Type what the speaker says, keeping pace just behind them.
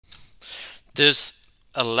This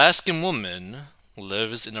Alaskan woman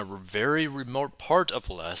lives in a very remote part of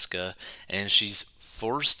Alaska and she's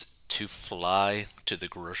forced to fly to the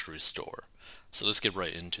grocery store. So let's get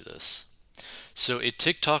right into this. So, a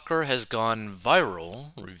TikToker has gone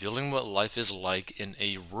viral revealing what life is like in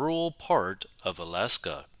a rural part of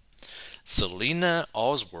Alaska. Selena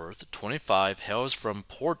Allsworth, 25, hails from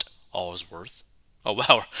Port Allsworth. Oh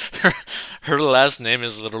wow, her last name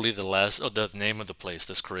is literally the name of the place.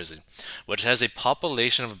 That's crazy. Which has a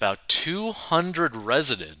population of about 200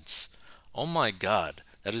 residents. Oh my God,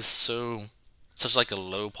 that is such like a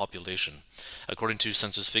low population, according to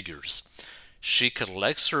census figures. She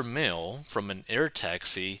collects her mail from an air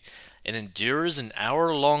taxi and endures an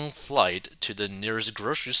hour-long flight to the nearest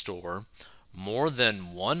grocery store more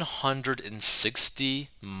than 160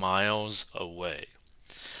 miles away.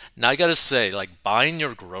 Now I gotta say, like buying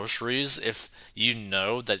your groceries, if you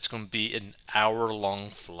know that it's gonna be an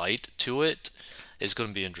hour-long flight to it, is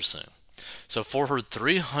gonna be interesting. So for her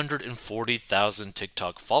 340,000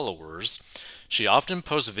 TikTok followers, she often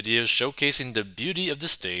posts videos showcasing the beauty of the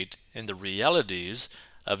state and the realities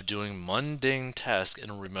of doing mundane tasks in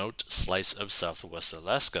a remote slice of southwest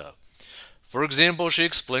Alaska. For example, she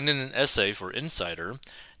explained in an essay for Insider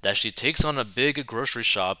that she takes on a big grocery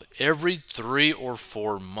shop every 3 or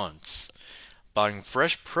 4 months. Buying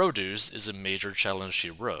fresh produce is a major challenge, she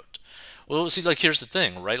wrote. Well, see, like, here's the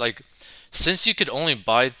thing, right? Like, since you could only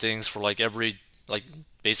buy things for like like,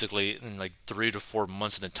 basically in like 3 to 4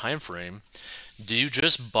 months in a time frame, do you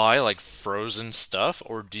just buy like frozen stuff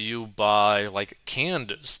or do you buy like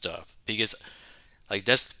canned stuff? Because like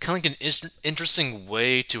that's kind of like an interesting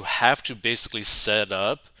way to have to basically set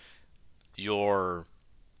up your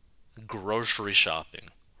grocery shopping,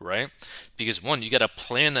 right? Because one, you got to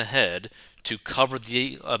plan ahead to cover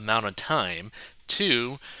the amount of time.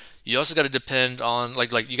 Two, you also got to depend on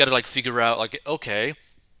like you got to like figure out like okay,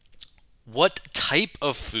 what type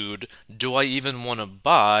of food do I even want to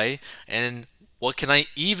buy and what can I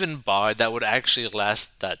even buy that would actually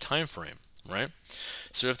last that time frame, right?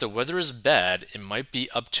 So if the weather is bad, it might be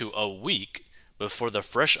up to a week before the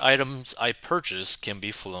fresh items I purchase can be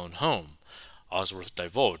flown home, Osworth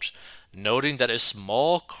divulged, noting that a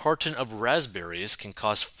small carton of raspberries can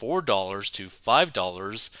cost $4 to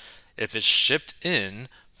 $5 if it's shipped in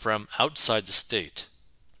from outside the state.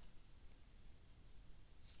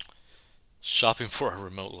 Shopping for a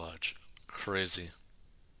remote lodge. Crazy.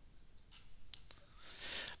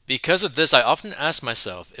 Because of this, I often ask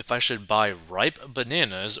myself if I should buy ripe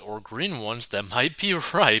bananas or green ones that might be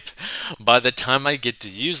ripe by the time I get to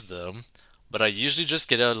use them, but I usually just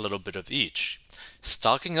get a little bit of each.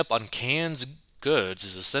 Stocking up on canned goods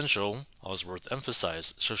is essential, Osworth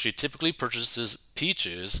emphasized, so she typically purchases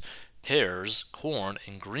peaches, pears, corn,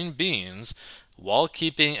 and green beans while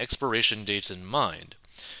keeping expiration dates in mind.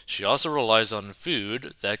 She also relies on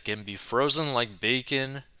food that can be frozen like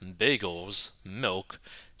bacon, bagels, milk,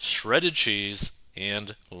 shredded cheese,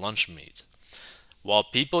 and lunch meat. While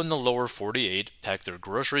people in the lower 48 pack their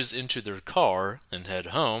groceries into their car and head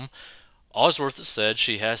home, Osworth said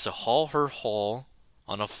she has to haul her haul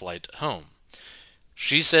on a flight home.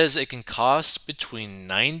 She says it can cost between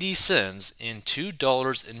 90 cents and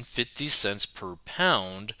 $2.50 per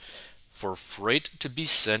pound for freight to be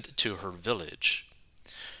sent to her village.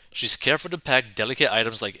 She's careful to pack delicate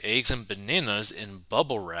items like eggs and bananas in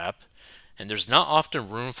bubble wrap, and there's not often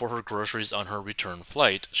room for her groceries on her return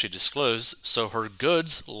flight, she disclosed, so her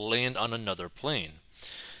goods land on another plane.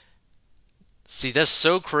 See, that's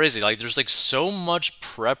so crazy. Like, there's like so much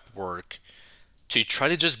prep work to try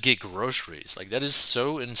to just get groceries. Like, that is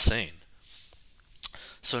so insane.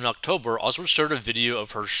 So in October, Oswald shared a video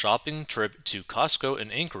of her shopping trip to Costco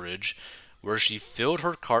in Anchorage, where she filled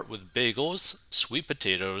her cart with bagels, sweet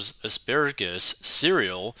potatoes, asparagus,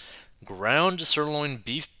 cereal, ground sirloin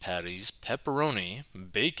beef patties, pepperoni,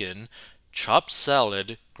 bacon, chopped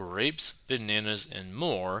salad, grapes, bananas, and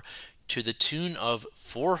more to the tune of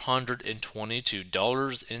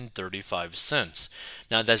 $422.35.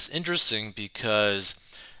 Now that's interesting because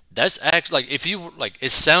that's actually like if you like it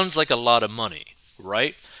sounds like a lot of money,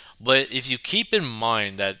 right? But if you keep in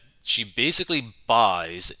mind that she basically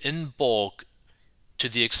buys in bulk to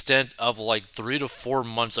the extent of like 3 to 4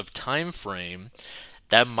 months of time frame,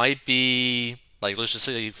 that might be like let's just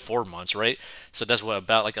say 4 months, right? So that's what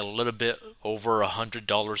about like a little bit over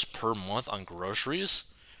 $100 per month on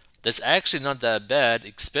groceries. That's actually not that bad,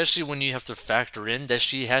 especially when you have to factor in that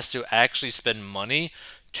she has to actually spend money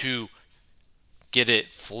to get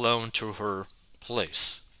it flown to her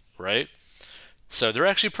place, right? So they're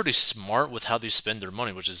actually pretty smart with how they spend their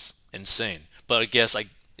money, which is insane. But I guess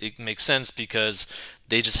it makes sense because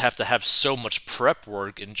They just have to have so much prep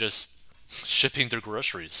work and just shipping their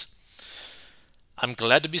groceries. I'm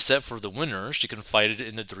glad to be set for the winner, she confided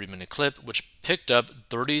in the 3-minute clip, which picked up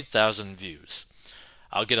 30,000 views.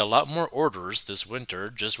 I'll get a lot more orders this winter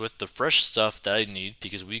just with the fresh stuff that I need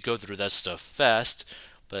because we go through that stuff fast,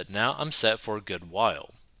 but now I'm set for a good while.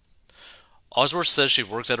 Osworth says she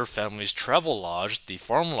works at her family's travel lodge, the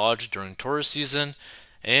Farm Lodge, during tourist season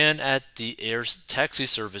and at the air taxi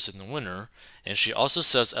service in the winter, and she also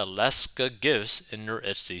sells Alaska gifts in her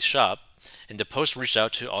Etsy shop. And the post reached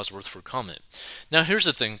out to Osworth for comment. Now, here's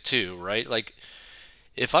the thing, too, right? Like,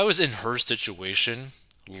 if I was in her situation,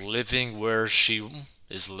 living where she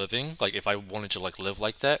is living, like if I wanted to like live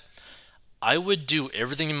like that, I would do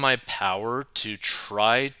everything in my power to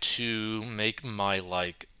try to make my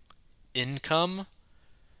like income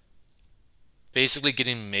basically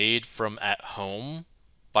getting made from at home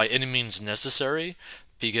by any means necessary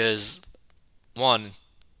because one,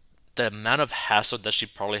 the amount of hassle that she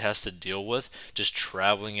probably has to deal with just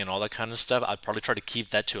traveling and all that kind of stuff, I'd probably try to keep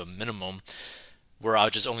that to a minimum where I'll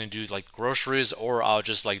just only do like groceries or I'll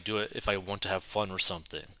just like do it if I want to have fun or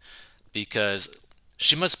something. Because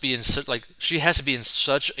she must be in such like she has to be in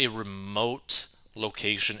such a remote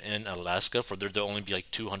location in Alaska for there to only be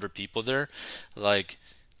like 200 people there. Like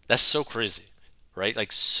that's so crazy, right?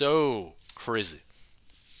 Like so crazy.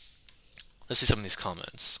 Let's see some of these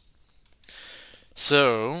comments.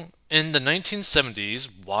 So, in the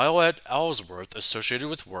 1970s, while at Ellsworth, associated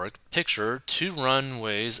with work, picture two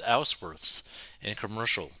runways Ellsworths in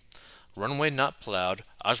commercial. Runway not plowed,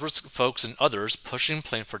 Ellsworth folks and others pushing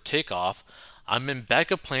plane for takeoff. I'm in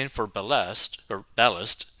backup plane for ballast,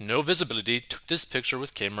 no visibility, took this picture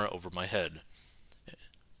with camera over my head.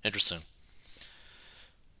 Interesting.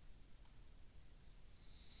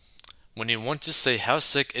 When you want to say how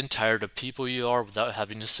sick and tired of people you are without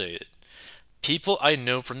having to say it. People I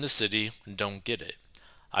know from the city don't get it.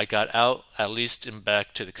 I got out, at least and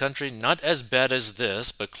back to the country, not as bad as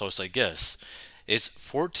this, but close I guess. It's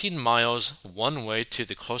 14 miles one way to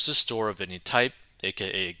the closest store of any type,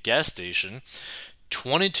 aka a gas station,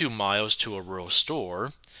 22 miles to a rural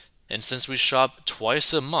store, and since we shop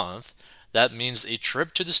twice a month, that means a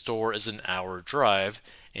trip to the store is an hour drive,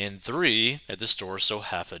 and 3 at the store, so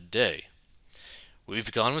half a day.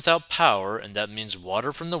 We've gone without power, and that means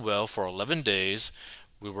water from the well for 11 days.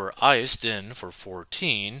 We were iced in for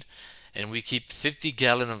 14, and we keep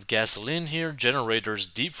 50-gallon of gasoline here, generators,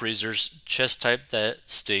 deep freezers, chest type that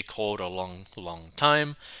stay cold a long, long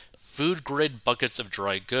time, food grade buckets of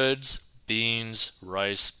dry goods, beans,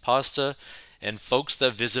 rice, pasta, and folks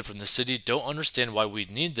that visit from the city don't understand why we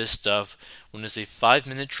need this stuff when it's a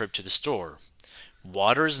 5-minute trip to the store.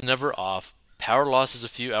 Water is never off, power loss is a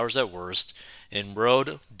few hours at worst, and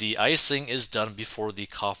road de-icing is done before the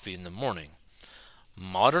coffee in the morning.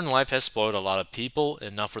 Modern life has spoiled a lot of people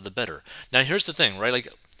and not for the better. Now here's the thing, right? Like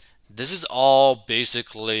this is all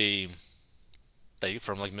basically like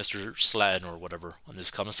from like Mr. Slatton or whatever on this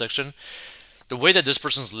comment section. The way that this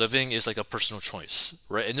person's living is like a personal choice,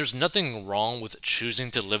 right? And there's nothing wrong with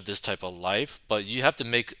choosing to live this type of life, but you have to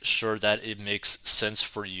make sure that it makes sense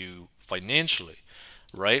for you financially,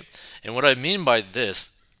 right? And what I mean by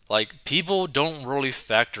this, like people don't really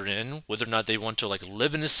factor in whether or not they want to like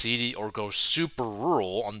live in a city or go super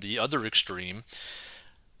rural on the other extreme,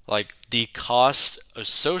 like the cost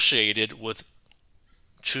associated with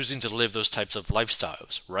choosing to live those types of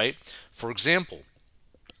lifestyles, right? For example,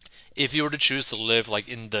 if you were to choose to live like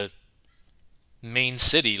in the main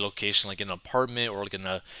city location, like in an apartment or like in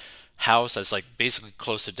a house that's like basically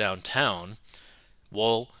close to downtown,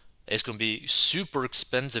 well, it's going to be super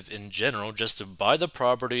expensive in general just to buy the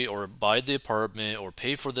property or buy the apartment or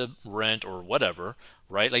pay for the rent or whatever,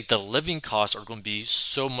 right? Like the living costs are going to be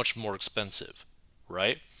so much more expensive,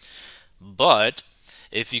 right? But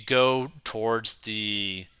if you go towards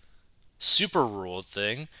the super rural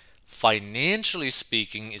thing, financially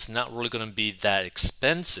speaking, it's not really going to be that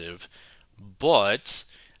expensive, but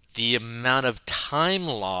the amount of time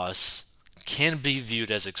loss can be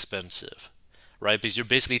viewed as expensive, right? Because you're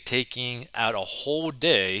basically taking out a whole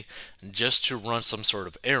day just to run some sort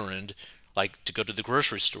of errand, like to go to the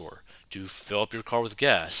grocery store, to fill up your car with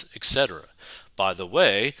gas, etc. By the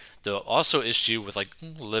way, the also issue with like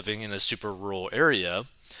living in a super rural area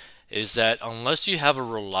is that unless you have a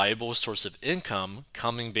reliable source of income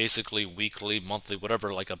coming basically weekly, monthly,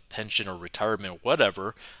 whatever, like a pension or retirement,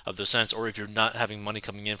 whatever of the sense, or if you're not having money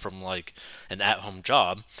coming in from like an at-home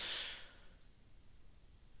job,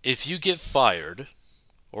 if you get fired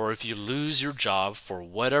or if you lose your job for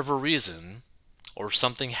whatever reason, or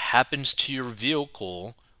something happens to your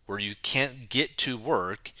vehicle where you can't get to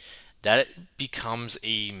work, that becomes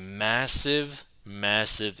a massive,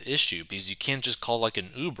 massive issue because you can't just call like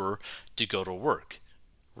an Uber to go to work,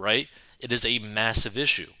 right? It is a massive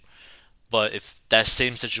issue. But if that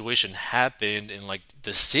same situation happened in like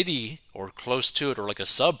the city or close to it or like a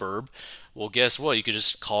suburb, well, guess what? You could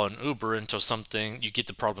just call an Uber until something you get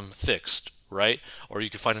the problem fixed, right? Or you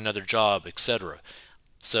could find another job, etc.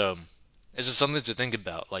 So it's just something to think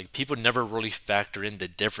about. Like people never really factor in the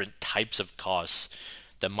different types of costs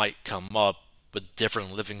that might come up with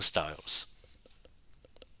different living styles.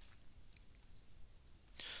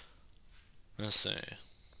 Let's see.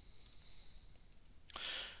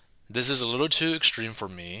 This is a little too extreme for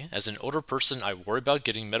me. As an older person, I worry about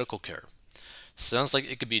getting medical care. Sounds like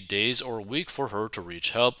it could be days or a week for her to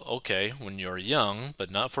reach help. Okay, when you're young, but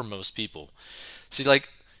not for most people. See, like,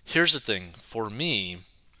 here's the thing. For me,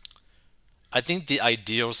 I think the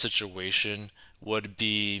ideal situation would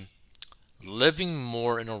be living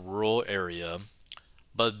more in a rural area,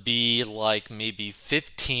 but be like maybe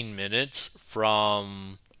 15 minutes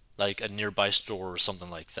from like a nearby store or something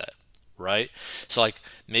like that, right? So like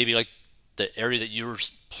maybe like the area that your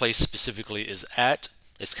place specifically is at,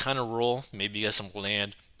 it's kind of rural. Maybe you have some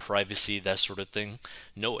land, privacy, that sort of thing.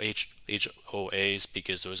 No HOAs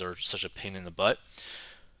because those are such a pain in the butt.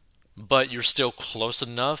 But you're still close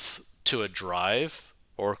enough to a drive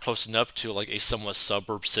or close enough to like a somewhat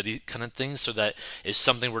suburb city kind of thing so that if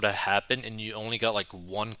something were to happen and you only got like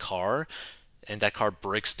one car and that car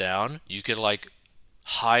breaks down, you could like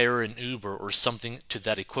hire an Uber or something to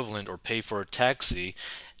that equivalent or pay for a taxi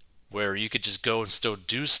where you could just go and still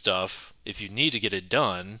do stuff if you need to get it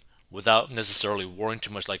done without necessarily worrying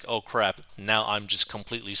too much like, oh crap, now I'm just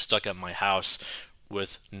completely stuck at my house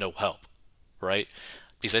with no help, right?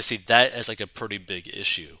 Because I see that as like a pretty big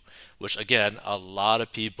issue, which again, a lot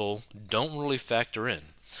of people don't really factor in.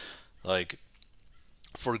 Like,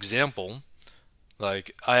 for example,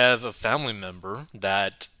 like I have a family member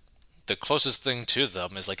that the closest thing to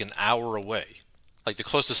them is like an hour away. Like the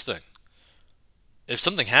closest thing. If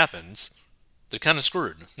something happens, they're kind of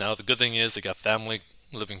screwed. Now, the good thing is they got family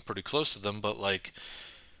living pretty close to them, but like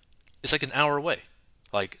it's like an hour away.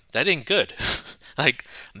 Like that ain't good. Like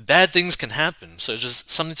bad things can happen. So it's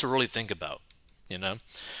just something to really think about, you know?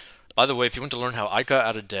 By the way, if you want to learn how I got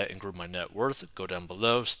out of debt and grew my net worth, go down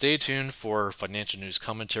below. Stay tuned for financial news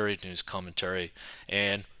commentary,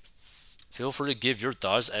 and feel free to give your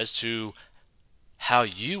thoughts as to how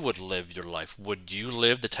you would live your life. Would you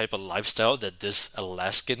live the type of lifestyle that this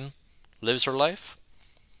Alaskan lives her life?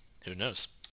 Who knows?